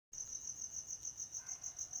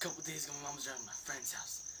couple days ago, my mom was driving to my friend's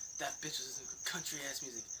house. That bitch was listening to country-ass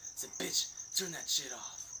music. I said, bitch, turn that shit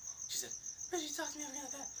off. She said, bitch, you talk to me every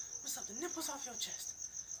like that? What's up, the nipples off your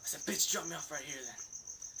chest? I said, bitch, drop me off right here then.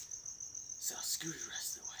 So I scooted the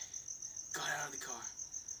rest of the way. Got out of the car.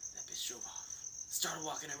 That bitch drove off. Started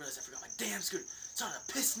walking, I realized I forgot my damn scooter. Started to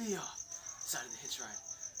piss me off. Decided to hitch ride.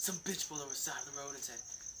 Some bitch pulled over the side of the road and said,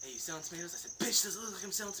 hey, you selling tomatoes? I said, bitch, does it look like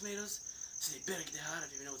I'm selling tomatoes? I said, you better get the hell out of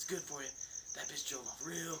here if you know what's good for you. That bitch drove off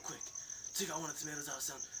real quick. Took out one of the tomatoes I was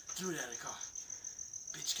selling, threw it out of the car.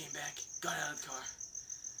 Bitch came back, got out of the car.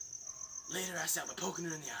 Later, I sat by poking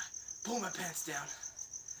her in the eye, pulled my pants down,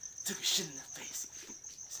 took a shit in her face.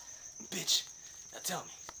 Bitch, now tell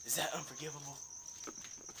me, is that unforgivable?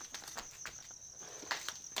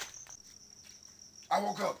 I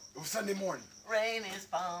woke up. It was Sunday morning. Rain is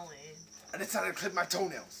falling. I decided to clip my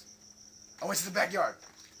toenails. I went to the backyard.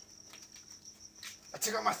 I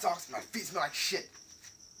took out my socks and my feet smell like shit.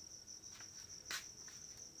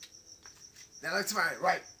 Then I looked to my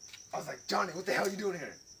right. I was like, Johnny, what the hell are you doing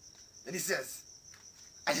here? Then he says,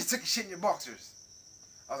 I just took a shit in your boxers.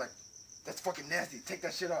 I was like, that's fucking nasty. Take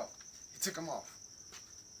that shit off. He took them off.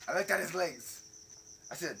 I looked at his legs.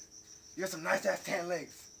 I said, you got some nice ass tan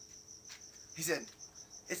legs. He said,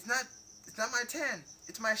 it's not my tan.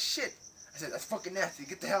 It's my shit. I said, that's fucking nasty.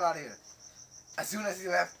 Get the hell out of here. As soon as he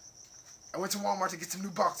left, I went to Walmart to get some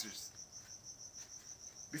new boxers.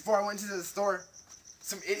 Before I went to the store,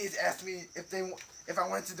 some idiots asked me if I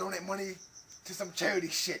wanted to donate money to some charity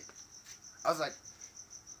shit. I was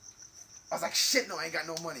like, shit, no, I ain't got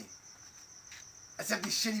no money. Except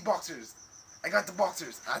these shitty boxers. I got the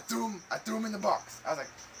boxers. I threw them in the box. I was like,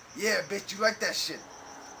 yeah, bitch, you like that shit.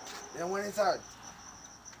 Then I went inside.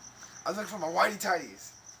 I was looking for my whitey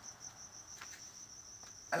tighties.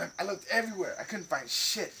 I looked everywhere. I couldn't find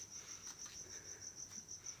shit.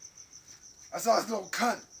 I saw this little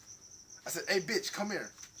cunt. I said, hey, bitch, come here.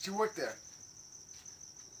 She worked there.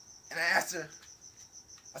 And I asked her,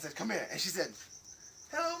 I said, come here. And she said,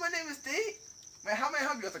 hello, my name is Dee. Man, how may I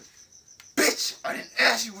help you? I was like, bitch, I didn't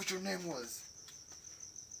ask you what your name was.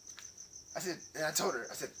 I said, and I told her,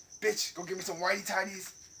 I said, bitch, go get me some whitey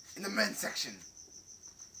tighties in the men's section.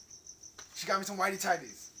 She got me some whitey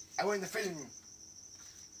tighties. I went in the fitting room.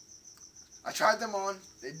 I tried them on.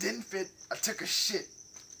 They didn't fit. I took a shit.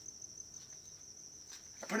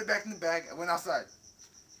 I put it back in the bag. I went outside.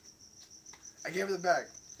 I gave her the bag.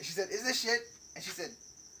 And she said, is this shit? And she said,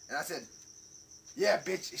 and I said, yeah,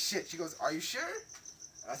 bitch, it's shit. She goes, are you sure?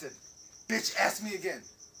 And I said, bitch, ask me again.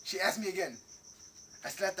 She asked me again. I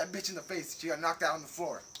slapped that bitch in the face. She got knocked out on the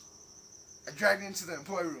floor. I dragged her into the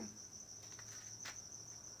employee room.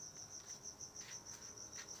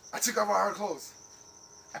 I took off all her clothes.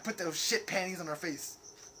 I put those shit panties on her face.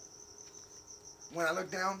 When I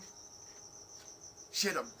looked down, she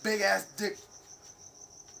had a big ass dick.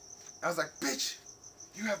 I was like, bitch,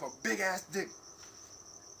 you have a big ass dick.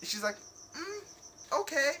 And she's like,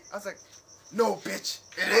 okay. I was like, no, bitch,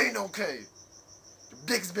 it ain't okay. Your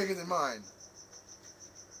dick's bigger than mine.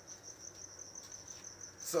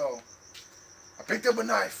 So, I picked up a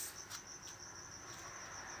knife.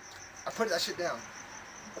 I put that shit down.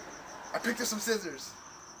 I picked up some scissors.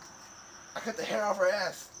 I cut the hair off her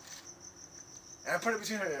ass. And I put it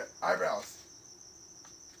between her eyebrows.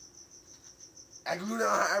 I glued it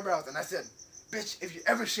on her eyebrows and I said, bitch, if you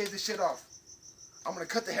ever shave this shit off, I'm gonna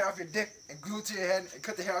cut the hair off your dick and glue it to your head and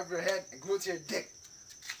cut the hair off your head and glue it to your dick.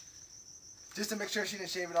 Just to make sure she didn't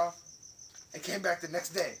shave it off. And came back the next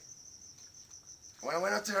day. When I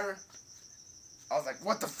went up to her, I was like,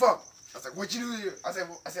 what the fuck? I was like, what'd you do here? I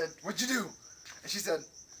said, what'd you do? And she said,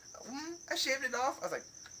 I shaved it off.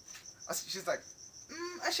 She's like,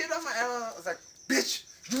 I shaved off my arrow. I was like, bitch,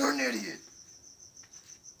 you're an idiot.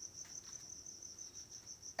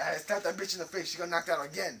 And I slapped that bitch in the face. She got knocked out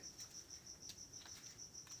again.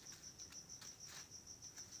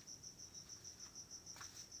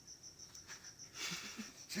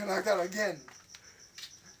 She got knocked out again.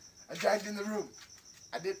 I dragged her in the room.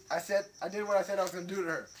 I did what I said I was gonna do to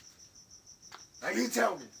her. Now you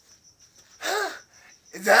tell me.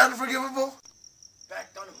 Is that unforgivable? Back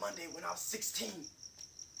on a Monday when I was 16,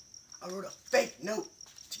 I wrote a fake note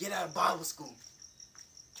to get out of Bible school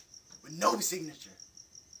with no signature.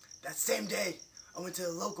 That same day, I went to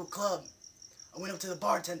the local club. I went up to the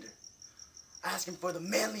bartender. I asked him for the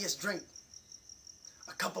manliest drink,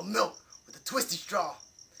 a cup of milk with a twisty straw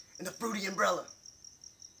and the fruity umbrella.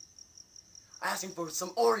 I asked him for some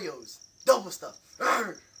Oreos, double stuff.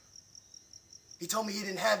 He told me he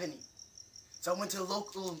didn't have any. So I went to the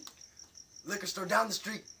local liquor store down the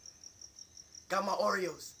street, got my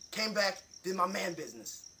Oreos, came back, did my man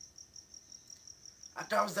business.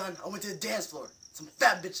 After I was done, I went to the dance floor. Some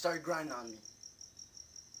fat bitch started grinding on me.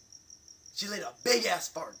 She laid a big ass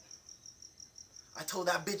fart. I told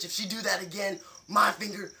that bitch if she do that again, my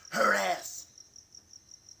finger, her ass.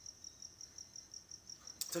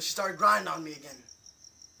 So she started grinding on me again.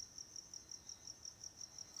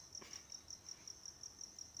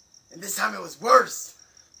 And this time it was worse.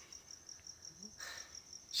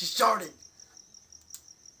 She started.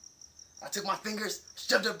 I took my fingers,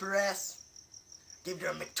 shoved up her ass, gave her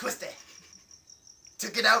a McTwisty.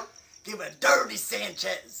 Took it out, gave her a dirty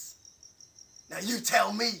Sanchez. Now you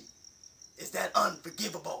tell me, is that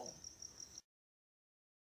unforgivable?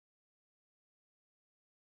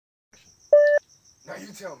 Now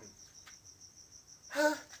you tell me.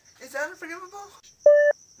 Huh? Is that unforgivable?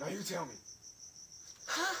 Now you tell me.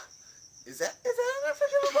 Huh? Is that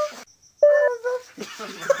unforgivable?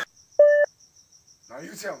 Now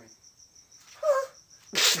you tell me.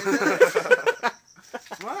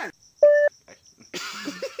 Come on.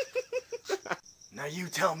 Now you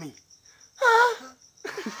tell me.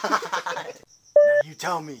 Now you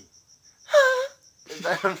tell me. Is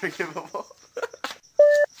that unforgivable?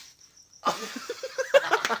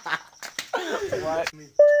 What?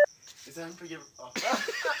 Is that unforgivable? Oh.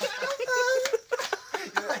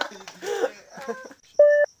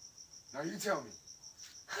 Now you tell me.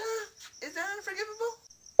 Is that unforgivable?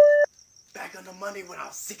 Back on the Monday when I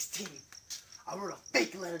was 16, I wrote a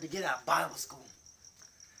fake letter to get out of Bible school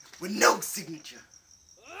with no signature.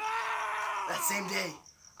 That same day,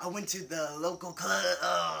 I went to the local club.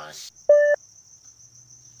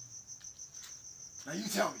 Now you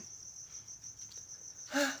tell me.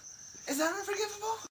 Is that unforgivable?